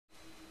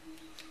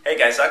Hey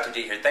guys, Dr.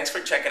 D here. Thanks for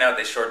checking out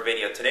this short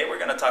video. Today we're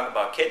going to talk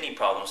about kidney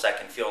problems that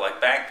can feel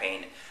like back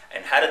pain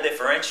and how to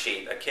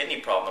differentiate a kidney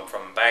problem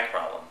from a back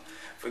problem.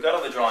 If we go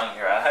to the drawing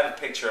here, I have a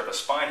picture of a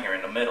spine here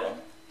in the middle.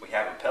 We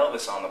have a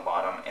pelvis on the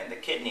bottom and the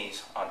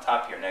kidneys on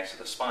top here next to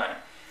the spine.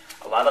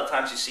 A lot of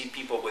times you see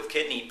people with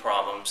kidney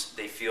problems,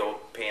 they feel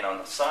pain on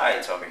the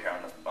sides over here,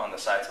 on the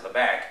sides of the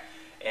back.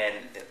 And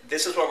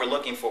this is what we're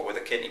looking for with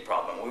a kidney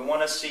problem. We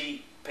want to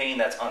see pain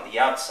that's on the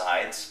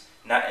outsides,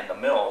 not in the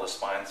middle of the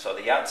spine. So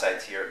the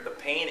outsides here, the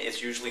pain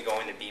is usually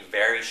going to be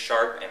very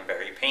sharp and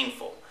very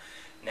painful.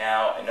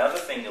 Now, another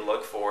thing to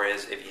look for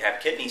is if you have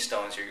kidney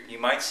stones, you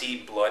might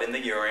see blood in the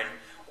urine,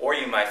 or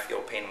you might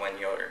feel pain when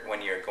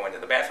you're going to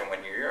the bathroom,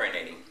 when you're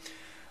urinating.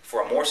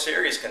 For a more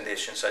serious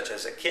condition, such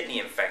as a kidney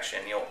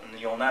infection,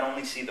 you'll not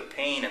only see the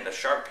pain and the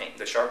sharp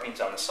pains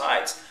on the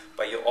sides,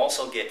 but you'll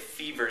also get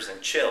fevers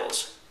and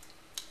chills.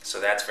 So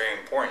that's very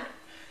important.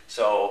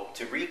 So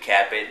to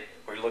recap it,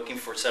 we're looking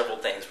for several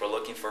things. We're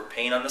looking for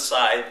pain on the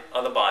side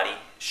of the body,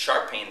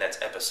 sharp pain that's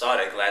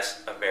episodic,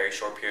 lasts a very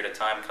short period of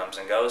time, comes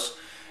and goes.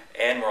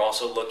 And we're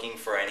also looking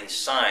for any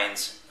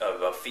signs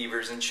of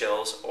fevers and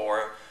chills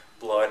or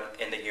blood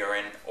in the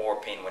urine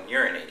or pain when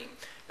urinating.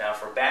 Now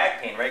for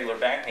back pain, regular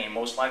back pain,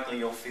 most likely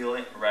you'll feel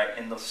it right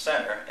in the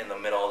center, in the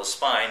middle of the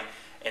spine.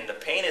 And the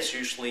pain is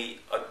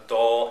usually a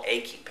dull,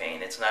 achy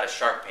pain. It's not a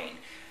sharp pain.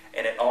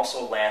 And it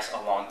also lasts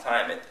a long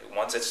time.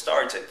 Once it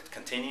starts, it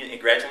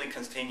gradually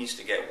continues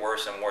to get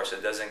worse and worse.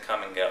 It doesn't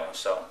come and go.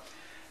 So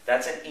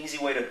that's an easy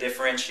way to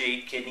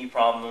differentiate kidney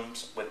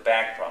problems with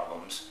back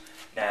problems.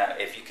 Now,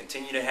 if you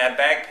continue to have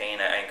back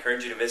pain, I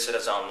encourage you to visit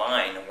us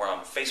online. We're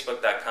on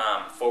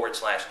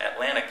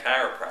facebook.com/Atlanta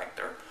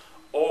Chiropractor,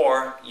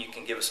 or you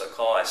can give us a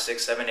call at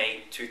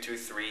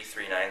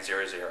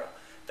 678-223-3900.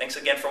 Thanks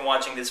again for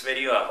watching this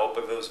video. I hope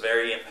it was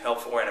very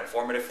helpful and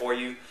informative for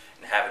you,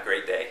 and have a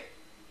great day.